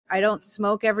don't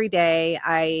smoke every day.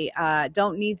 I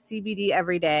don't need CBD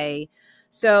every day.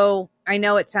 So I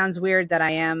know it sounds weird that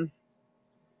I am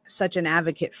such an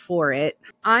advocate for it.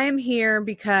 I am here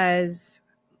because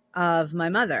of my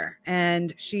mother,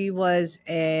 and she was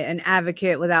an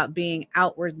advocate without being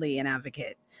outwardly an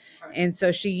advocate. And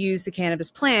so she used the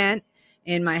cannabis plant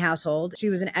in my household. She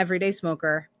was an everyday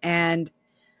smoker, and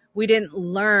we didn't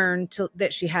learn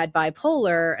that she had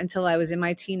bipolar until I was in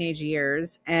my teenage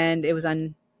years, and it was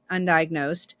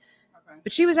undiagnosed. Okay.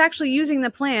 But she was actually using the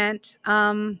plant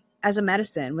as a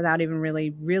medicine without even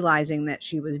really realizing that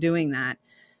she was doing that.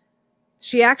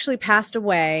 She actually passed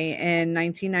away in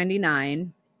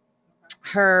 1999.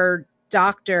 Her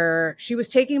doctor, she was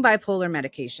taking bipolar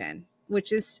medication,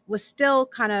 which was still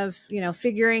kind of,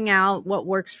 figuring out what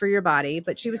works for your body.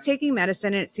 But she was taking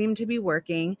medicine and it seemed to be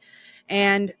working.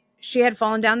 And she had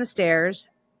fallen down the stairs,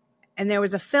 and there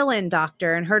was a fill-in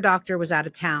doctor, and her doctor was out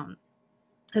of town.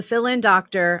 The fill-in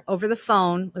doctor, over the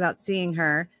phone, without seeing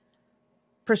her,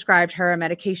 prescribed her a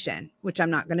medication, which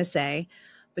I'm not going to say.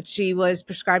 But she was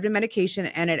prescribed a medication,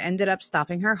 and it ended up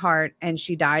stopping her heart, and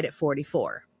she died at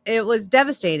 44. It was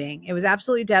devastating. It was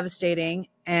absolutely devastating.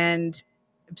 And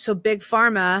so Big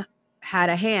Pharma had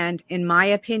a hand, in my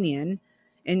opinion,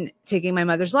 in taking my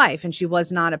mother's life. And she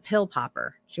was not a pill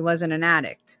popper. She wasn't an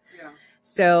addict. Yeah.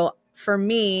 So for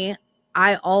me,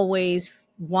 I always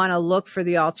want to look for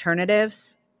the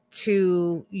alternatives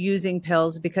to using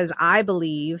pills, because I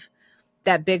believe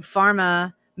that Big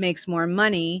Pharma makes more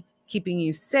money keeping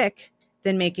you sick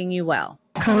than making you well.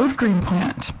 Code Green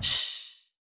Plant.